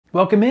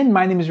Welcome in,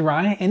 my name is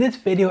Ryan. In this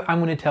video, I'm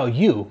going to tell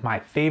you my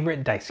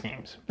favorite dice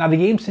games. Now the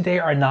games today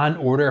are not in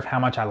order of how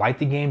much I like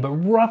the game, but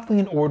roughly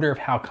in order of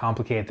how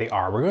complicated they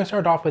are. We're going to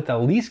start off with the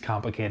least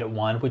complicated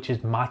one, which is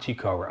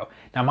Machikoro.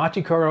 Now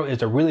Machikoro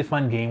is a really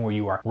fun game where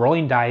you are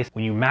rolling dice.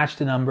 When you match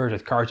the numbers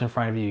with cards in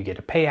front of you, you get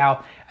a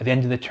payout. At the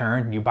end of the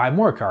turn, you buy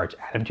more cards,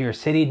 add them to your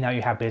city. Now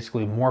you have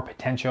basically more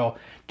potential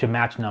to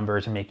match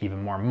numbers and make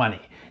even more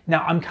money.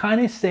 Now I'm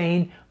kind of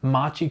saying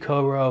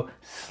Machikoro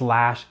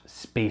slash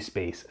Space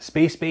Base.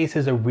 Space Base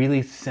is a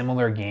really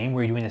similar game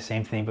where you're doing the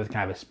same thing but with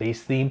kind of a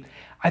space theme.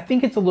 I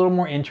think it's a little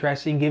more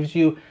interesting, gives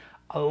you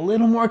a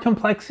little more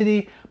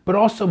complexity, but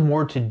also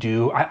more to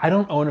do. I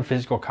don't own a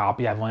physical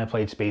copy. I've only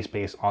played Space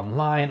Base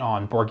online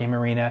on Board Game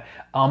Arena.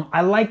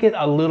 I like it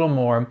a little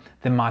more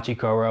than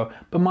Machikoro,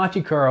 but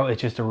Machikoro is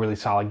just a really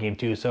solid game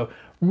too. So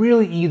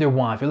really either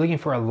one. If you're looking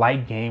for a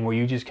light game where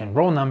you just can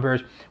roll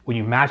numbers, when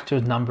you match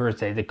those numbers,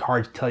 the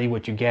cards tell you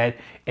what you get,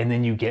 and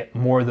then you get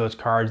more of those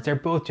cards. They're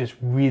both just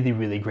really,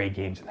 really great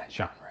games in that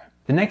genre.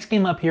 The next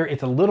game up here,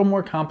 it's a little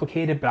more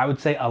complicated, but I would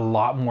say a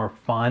lot more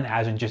fun,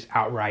 as in just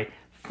outright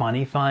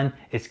funny fun.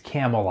 It's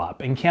Camel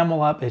Up. And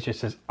Camel Up is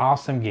just this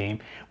awesome game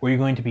where you're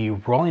going to be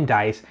rolling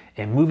dice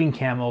and moving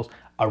camels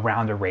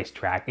around a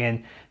racetrack.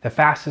 And the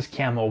fastest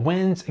camel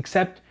wins,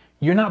 except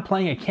you're not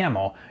playing a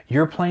camel,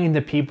 you're playing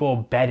the people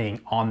betting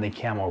on the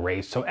camel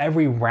race. So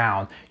every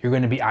round, you're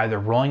going to be either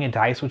rolling a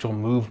dice, which will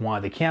move one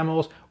of the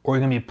camels, or you're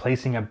going to be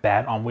placing a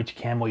bet on which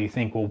camel you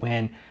think will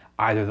win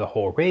either the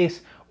whole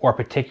race or a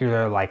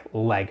particular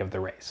leg of the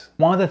race.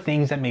 One of the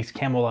things that makes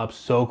Camel Up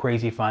so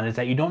crazy fun is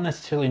that you don't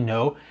necessarily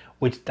know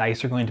which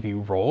dice are going to be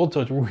rolled,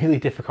 so it's really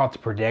difficult to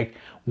predict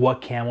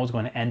what camel is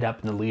going to end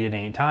up in the lead at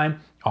any time.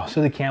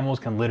 Also, the camels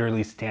can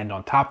literally stand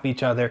on top of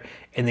each other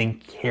and then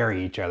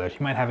carry each other. So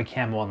you might have a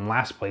camel in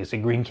last place, a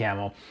green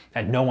camel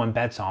that no one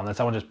bets on, that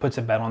someone just puts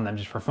a bet on them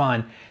just for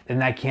fun. Then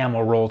that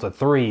camel rolls a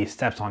 3,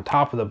 steps on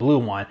top of the blue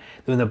one.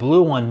 Then the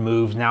blue one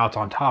moves, now it's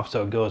on top,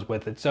 so it goes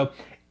with it. So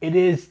it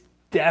is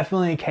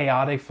definitely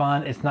chaotic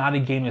fun. It's not a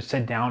game to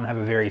sit down and have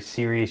a very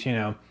serious,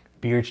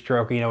 beard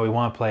stroke. We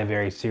want to play a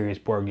very serious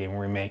board game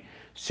where we make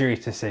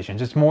serious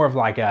decisions. It's more of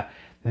like a,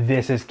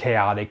 this is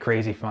chaotic,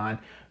 crazy fun.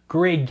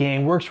 Great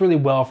game, works really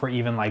well for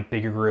even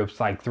bigger groups,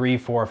 like 3,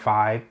 4,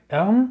 5.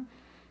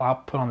 I'll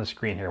put on the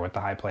screen here what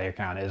the high player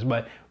count is,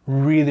 but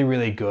really,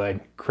 really good,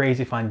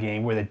 crazy fun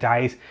game where the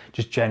dice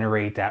just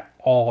generate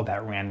all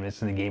that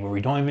randomness in the game where we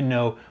don't even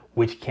know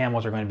which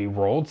camels are going to be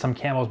rolled. Some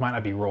camels might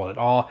not be rolled at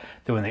all,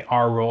 then when they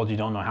are rolled, you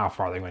don't know how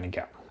far they're going to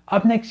go.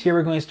 Up next here,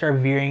 we're going to start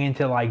veering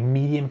into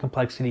medium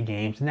complexity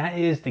games, and that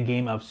is the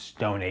game of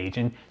Stone Age.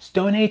 And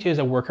Stone Age is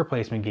a worker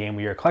placement game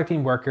where you're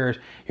collecting workers,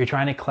 you're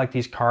trying to collect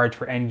these cards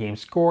for end game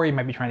score, you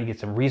might be trying to get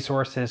some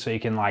resources so you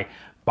can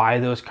buy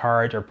those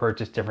cards or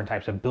purchase different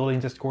types of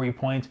buildings to score you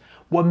points.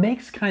 What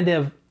makes kind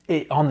of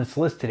it on this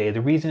list today, the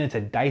reason it's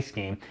a dice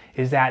game,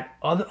 is that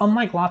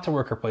unlike lots of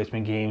worker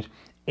placement games,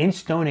 in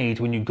Stone Age,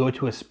 when you go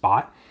to a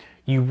spot,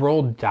 you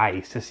roll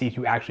dice to see if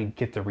you actually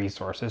get the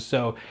resources.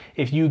 So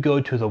if you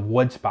go to the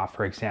wood spot,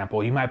 for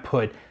example, you might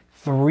put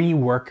 3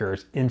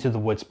 workers into the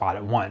wood spot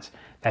at once.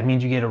 That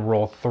means you get to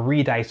roll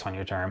 3 dice on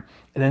your turn.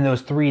 And then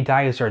those 3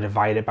 dice are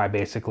divided by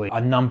basically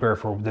a number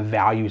for the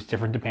value is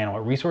different depending on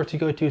what resource you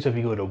go to. So if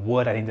you go to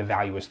wood, I think the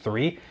value is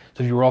 3.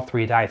 So if you roll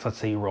 3 dice, let's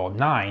say you roll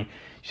 9, you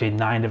say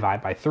 9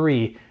 divided by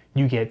 3,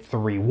 you get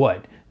 3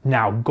 wood.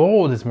 Now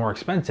gold is more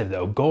expensive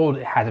though. Gold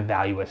has a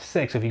value of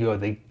 6. If you go to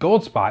the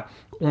gold spot,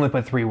 only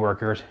put 3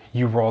 workers,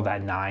 you roll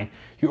that 9,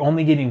 you're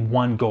only getting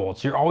 1 gold.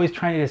 So you're always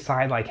trying to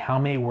decide how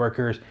many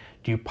workers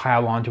do you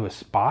pile onto a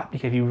spot,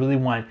 because you really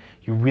want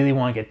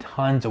to get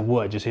tons of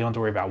wood just so you don't have to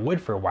worry about wood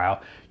for a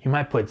while. You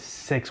might put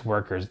 6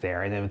 workers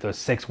there, and then with those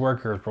 6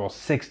 workers, roll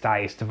 6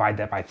 dice, divide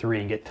that by 3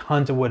 and get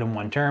tons of wood in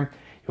one turn.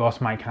 You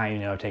also might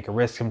take a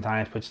risk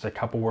sometimes, put just a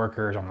couple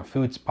workers on the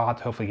food spot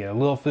to hopefully get a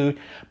little food.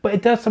 But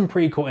it does some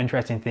pretty cool,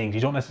 interesting things.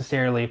 You don't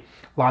necessarily,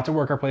 lots of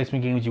worker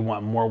placement games, you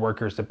want more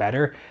workers the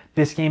better.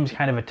 This game is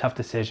kind of a tough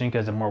decision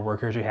because the more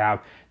workers you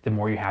have, the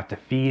more you have to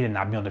feed, and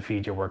not being able to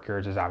feed your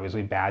workers is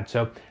obviously bad.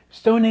 So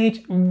Stone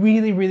Age,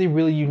 really, really,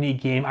 really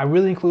unique game. I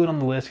really include it on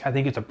the list. I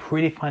think it's a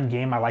pretty fun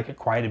game. I like it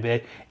quite a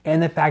bit.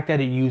 And the fact that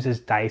it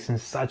uses dice in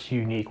such a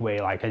unique way,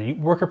 like a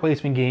worker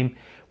placement game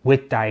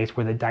with dice,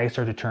 where the dice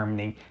are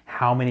determining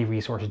how many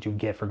resources you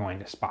get for going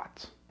to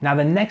spots. Now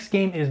the next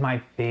game is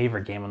my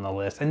favorite game on the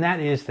list, and that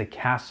is the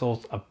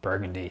Castles of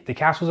Burgundy. The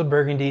Castles of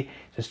Burgundy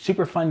is a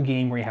super fun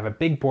game where you have a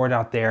big board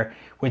out there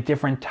with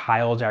different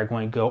tiles that are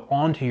going to go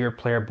onto your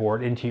player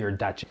board into your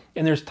duchy.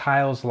 And there's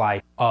tiles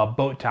like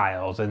boat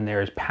tiles, and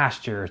there's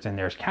pastures, and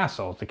there's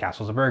castles, the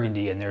Castles of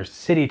Burgundy, and there's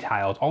city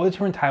tiles. All the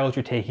different tiles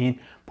you're taking,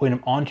 putting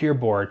them onto your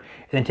board,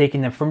 and then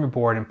taking them from your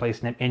board and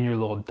placing them in your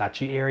little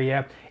duchy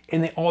area.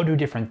 And they all do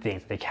different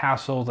things. The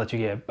castles let you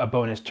get a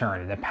bonus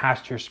turn, and the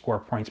pastures score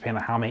points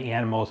depending on how many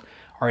animals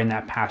are in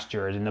that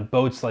pasture, and the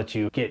boats let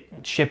you get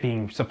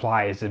shipping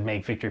supplies and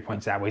make victory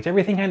points that way. So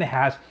everything kind of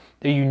has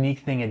the unique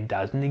thing it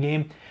does in the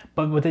game.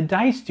 But what the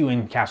dice do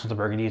in Castles of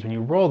Burgundy is when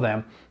you roll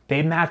them,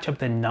 they match up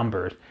the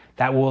numbers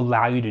that will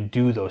allow you to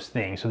do those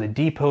things. So the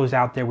depots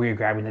out there where you're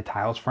grabbing the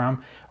tiles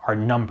from are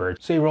numbered.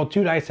 So you roll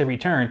 2 dice every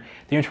turn, then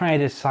you're trying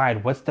to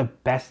decide what's the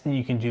best thing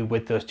you can do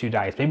with those 2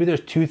 dice. Maybe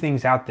there's 2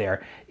 things out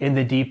there in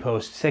the depot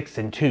 6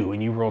 and 2,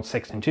 and you rolled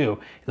 6 and 2.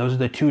 Those are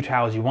the 2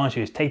 tiles you want. So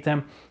you just take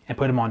them and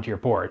put them onto your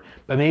board.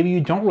 But maybe you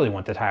don't really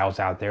want the tiles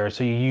out there,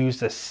 so you use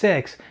the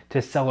 6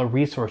 to sell a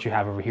resource you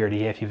have over here to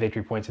get a few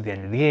victory points at the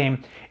end of the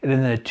game, and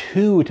then the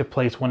 2 to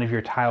place one of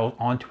your tiles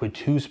onto a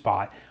 2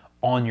 spot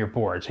on your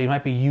board. So you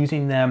might be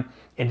using them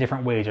in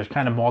different ways. There's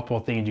kind of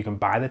multiple things. You can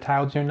buy the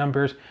tiles with your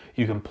numbers,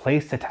 you can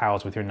place the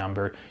tiles with your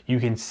number,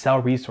 you can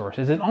sell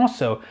resources, and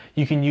also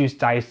you can use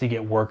dice to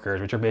get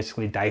workers, which are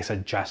basically dice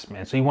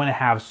adjustments. So you want to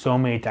have so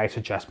many dice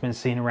adjustments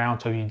seen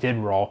around, so if you did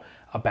roll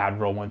a bad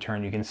roll one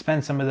turn, you can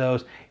spend some of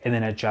those and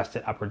then adjust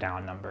it up or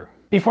down number.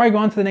 Before I go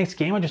on to the next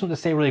game, I just want to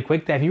say really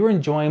quick that if you're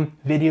enjoying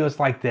videos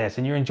like this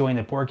and you're enjoying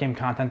the board game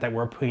content that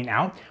we're putting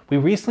out, we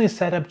recently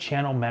set up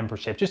channel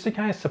membership just to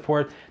kind of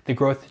support the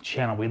growth of the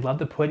channel. We'd love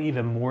to put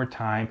even more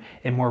time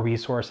and more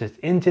resources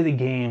into the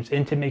games,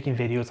 into making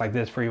videos like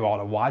this for you all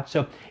to watch.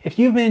 So if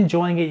you've been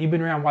enjoying it, you've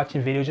been around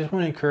watching videos, just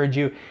want to encourage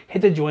you,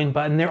 hit the join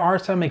button. There are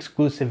some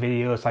exclusive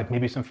videos, like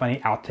maybe some funny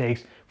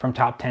outtakes from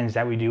top 10s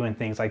that we do and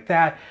things like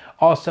that.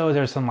 Also,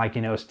 there's some like,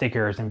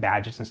 stickers and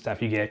badges and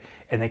stuff you get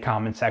in the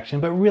comment section,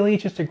 but really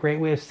it's just a great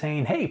way of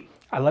saying, hey,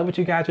 I love what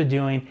you guys are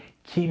doing.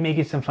 Keep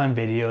making some fun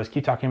videos,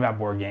 keep talking about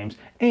board games,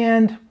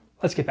 and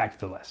let's get back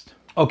to the list.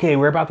 Okay,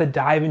 we're about to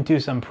dive into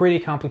some pretty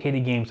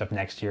complicated games up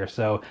next here.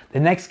 So the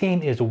next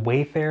game is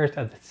Wayfarers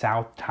of the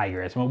South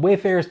Tigris. And what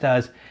Wayfarers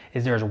does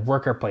is there's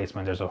worker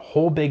placement. There's a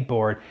whole big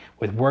board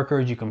with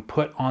workers you can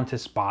put onto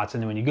spots,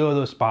 and then when you go to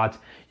those spots,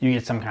 you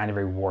get some kind of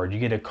reward. You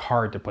get a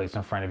card to place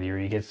in front of you, or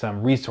you get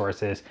some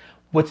resources.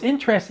 What's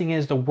interesting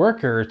is the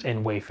workers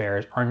in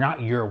Wayfarers are not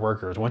your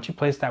workers. Once you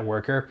place that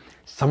worker,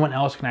 someone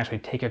else can actually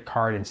take a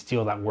card and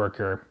steal that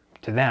worker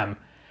to them.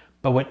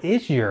 But what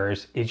is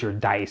yours is your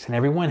dice, and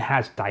everyone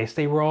has dice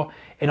they roll.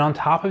 And on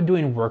top of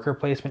doing worker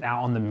placement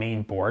out on the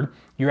main board,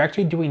 you're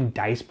actually doing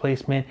dice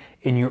placement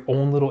in your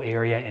own little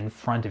area in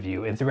front of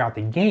you. And throughout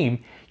the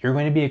game, you're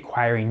going to be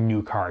acquiring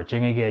new cards.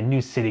 You're going to get a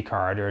new city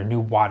card or a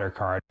new water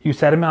card. You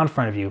set them out in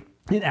front of you.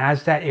 And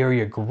as that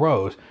area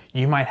grows,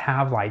 you might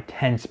have like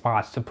 10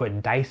 spots to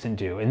put dice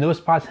into. And those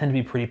spots tend to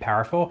be pretty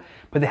powerful,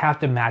 but they have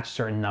to match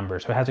certain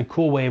numbers. So it has a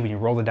cool way when you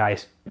roll the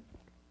dice,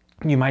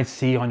 you might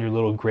see on your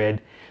little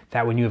grid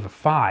that when you have a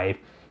 5,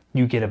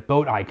 you get a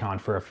boat icon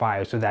for a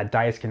 5, so that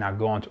dice can now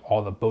go onto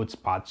all the boat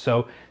spots.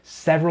 So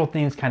several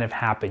things kind of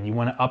happen. You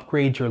want to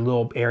upgrade your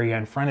little area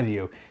in front of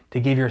you to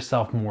give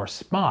yourself more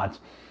spots,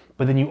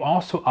 but then you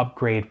also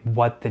upgrade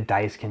what the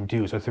dice can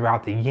do. So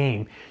throughout the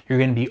game, you're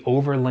going to be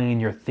overlaying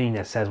your thing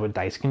that says what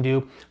dice can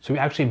do. So you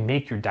actually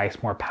make your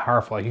dice more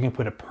powerful. Like you can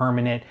put a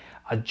permanent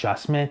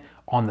adjustment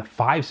on the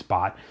 5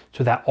 spot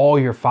so that all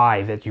your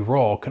 5 that you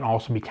roll can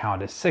also be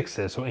counted as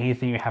 6s. So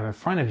anything you have in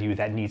front of you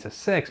that needs a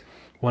 6,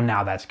 well,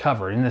 now that's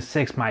covered. And the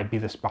 6 might be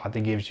the spot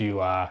that gives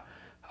you a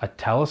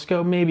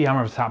telescope, maybe. I don't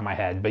remember off the top of my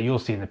head, but you'll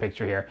see in the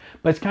picture here.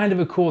 But it's kind of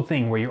a cool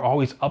thing where you're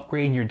always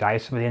upgrading your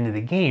dice, so by the end of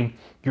the game,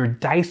 your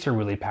dice are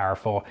really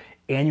powerful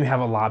and you have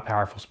a lot of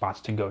powerful spots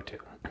to go to.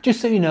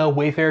 Just so you know,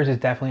 Wayfarers is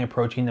definitely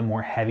approaching the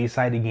more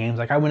heavy-sided games.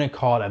 Like I wouldn't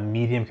call it a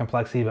medium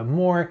complexity, but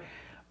more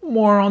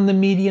on the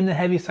medium to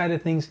heavy side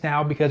of things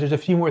now, because there's a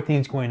few more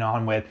things going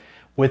on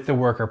with the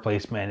worker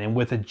placement and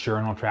with a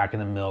journal track in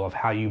the middle of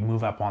how you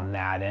move up on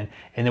that,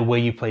 and the way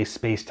you place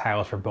space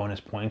tiles for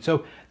bonus points.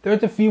 So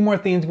there's a few more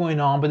things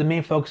going on, but the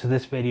main focus of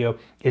this video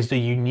is the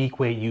unique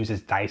way it uses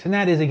dice. And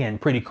that is, again,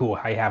 pretty cool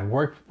how you have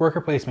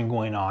worker placement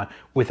going on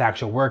with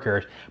actual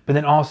workers, but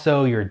then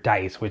also your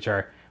dice, which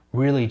are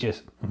really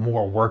just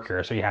more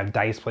workers. So you have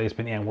dice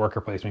placement and worker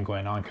placement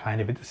going on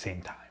kind of at the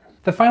same time.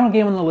 The final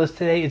game on the list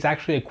today is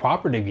actually a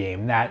cooperative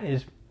game that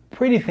is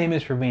pretty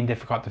famous for being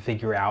difficult to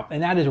figure out,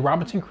 and that is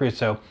Robinson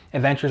Crusoe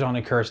Adventures on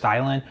a Cursed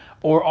Island.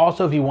 Or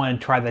also, if you want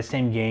to try that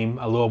same game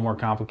a little more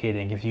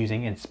complicated and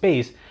confusing in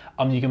space,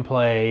 you can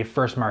play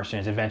First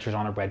Martians Adventures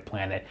on a Red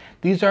Planet.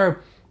 These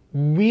are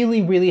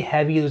really, really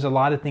heavy. There's a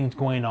lot of things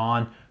going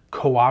on.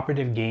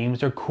 Cooperative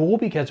games, they're cool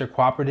because they're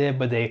cooperative,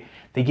 but they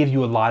give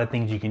you a lot of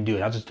things you can do.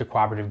 Not just a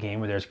cooperative game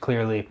where there's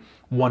clearly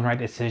one right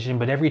decision,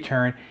 but every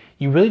turn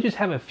you really just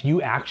have a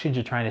few actions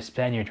you're trying to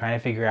spend. You're trying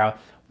to figure out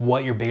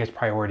what your biggest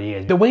priority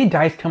is. The way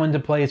dice come into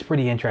play is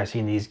pretty interesting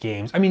in these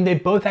games. I mean, they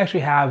both actually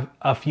have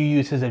a few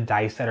uses of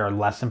dice that are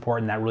less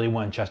important that really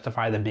wouldn't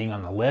justify them being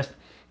on the list.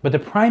 But the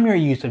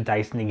primary use of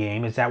dice in the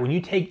game is that when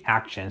you take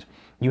actions,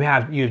 you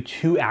have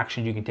 2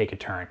 actions you can take a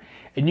turn.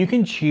 And you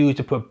can choose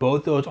to put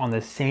both those on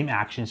the same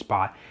action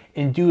spot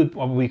and do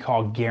what we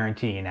call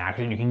guaranteeing an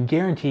action. You can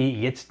guarantee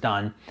it gets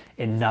done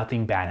and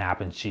nothing bad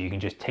happens to you. You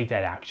can just take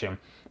that action.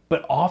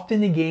 But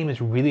often the game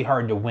is really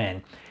hard to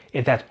win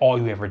if that's all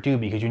you ever do,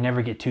 because you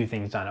never get 2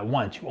 things done at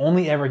once. You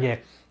only ever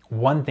get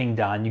one thing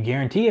done. You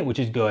guarantee it, which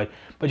is good,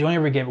 but you only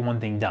ever get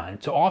one thing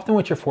done. So often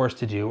what you're forced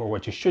to do, or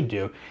what you should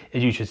do,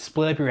 is you should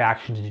split up your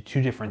actions into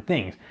 2 different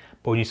things.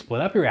 But when you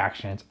split up your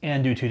actions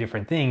and do 2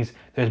 different things,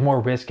 there's more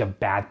risk of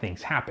bad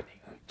things happening.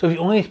 So if you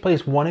only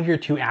place one of your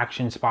 2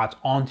 action spots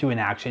onto an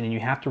action and you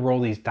have to roll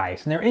these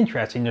dice, and they're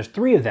interesting, there's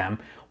 3 of them.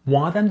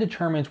 One of them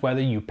determines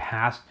whether you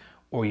passed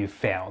or you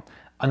failed.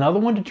 Another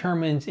one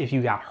determines if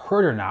you got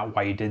hurt or not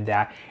while you did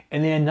that.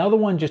 And then another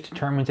one just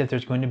determines if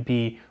there's going to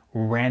be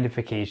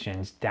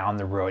randomifications down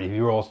the road. If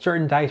you roll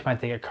certain dice, you might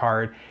take a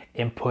card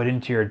and put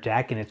into your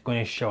deck and it's going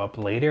to show up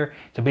later.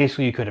 So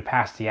basically you could have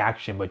passed the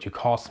action, but you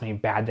caused something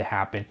bad to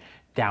happen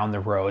down the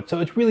road. So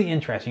it's really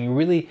interesting.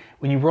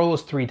 When you roll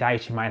those 3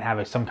 dice, you might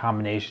have some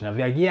combination of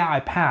like, yeah,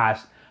 I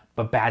passed,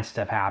 but bad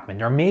stuff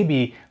happened. Or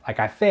maybe like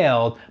I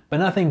failed, but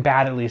nothing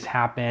bad at least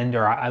happened,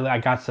 or I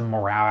got some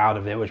morale out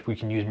of it, which we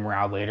can use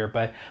morale later.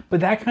 But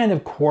that kind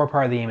of core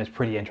part of the game is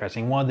pretty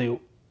interesting. One of the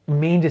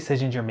main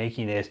decisions you're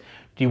making is,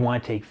 do you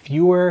want to take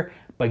fewer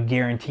but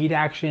guaranteed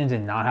actions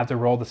and not have to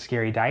roll the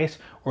scary dice?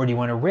 Or do you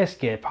want to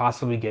risk it,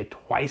 possibly get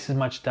twice as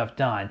much stuff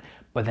done,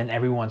 but then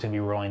everyone's gonna be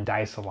rolling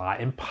dice a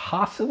lot and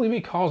possibly be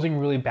causing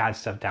really bad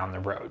stuff down the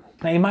road?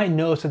 Now you might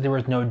notice that there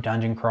was no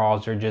dungeon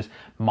crawls or just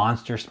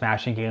monster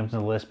smashing games on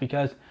the list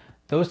because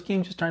those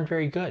games just aren't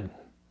very good.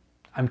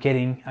 I'm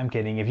kidding.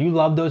 If you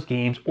love those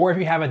games, or if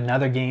you have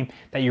another game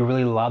that you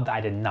really loved that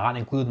I did not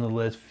include in the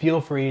list,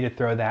 feel free to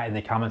throw that in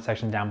the comment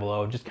section down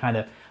below. Just kind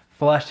of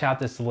flesh out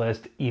this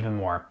list even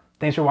more.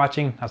 Thanks for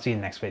watching. I'll see you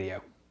in the next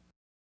video.